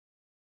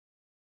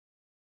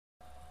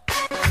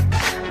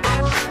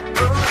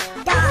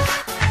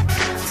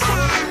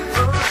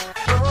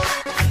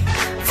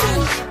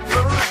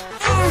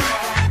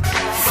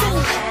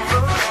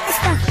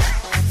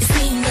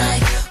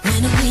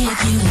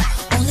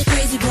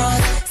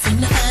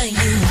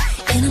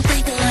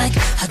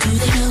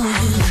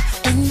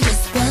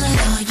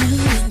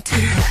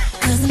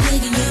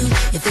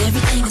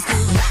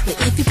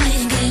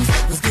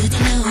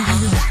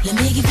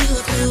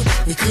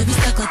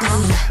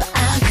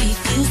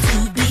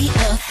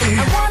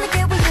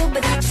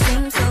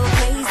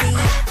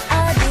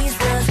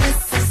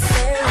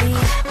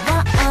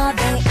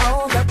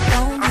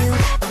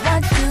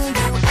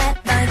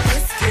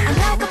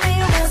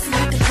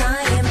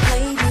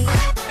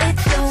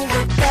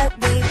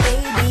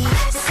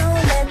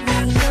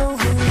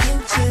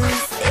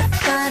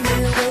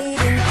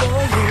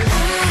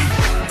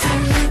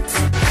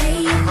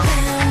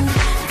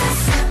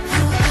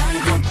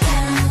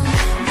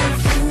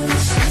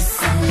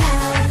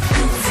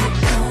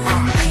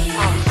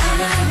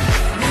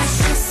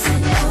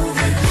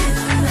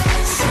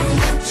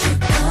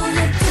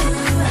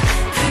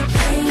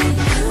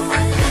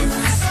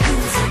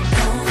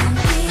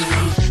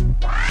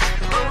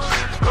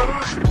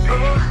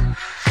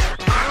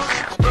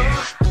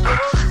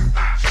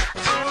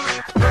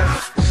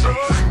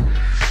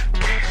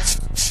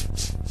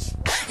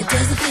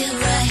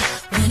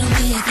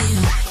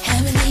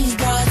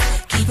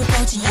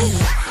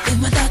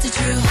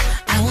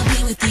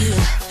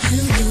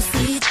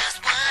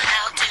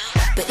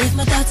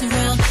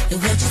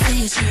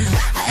it's true.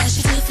 I ask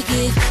you to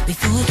forgive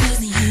before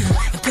accusing you,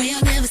 and pray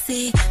I'll never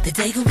see the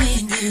day go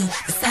win you.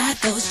 Beside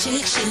those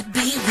chicks should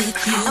be with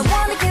you. I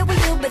wanna get with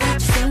you, but it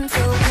just seems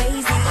so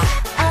crazy.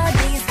 Are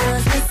these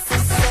girls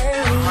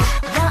necessary?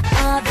 Why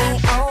are they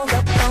all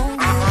up on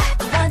you?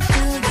 What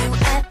do you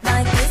act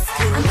like this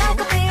to? I'm not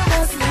gonna be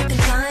around so you can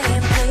try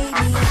and play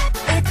me.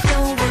 It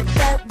don't work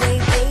that way,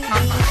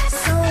 baby.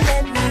 So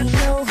let me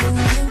know who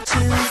you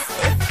choose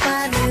if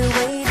I'm here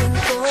waiting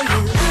for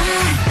you.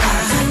 I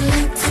don't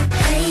like to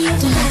play you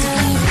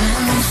around.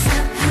 That's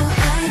not how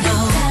I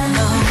get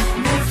down.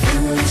 No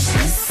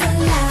foolishness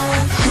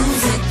allowed.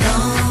 Who's it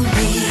gonna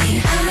be?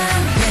 I'm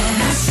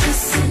not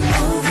stressing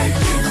over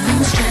you.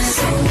 I'm stressed.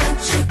 So what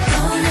you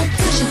gonna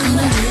do? What you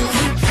gonna do?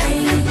 Keep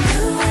playing,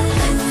 you will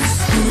lose.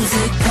 Who's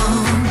it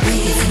gonna be?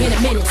 It's been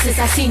a minute since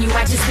I seen you,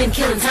 I just been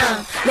killing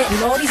time,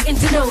 letting all these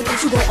ends know that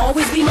you gon'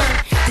 always be mine.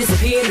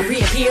 Disappeared and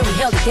reappeared, we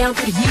held it down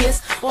through the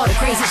years. All the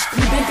crazy shit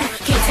we been through,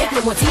 can't take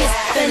no more tears.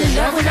 Fell in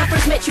love when I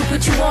first met you,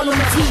 put you all on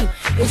my team.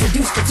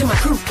 Introduced you to my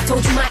crew,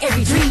 told you my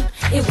every dream.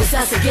 It was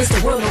us against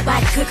the world,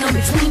 nobody could come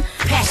between.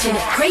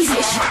 Passionate, crazy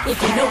as shit, if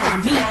you know what I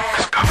mean.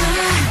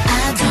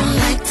 I don't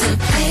like to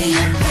play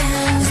around.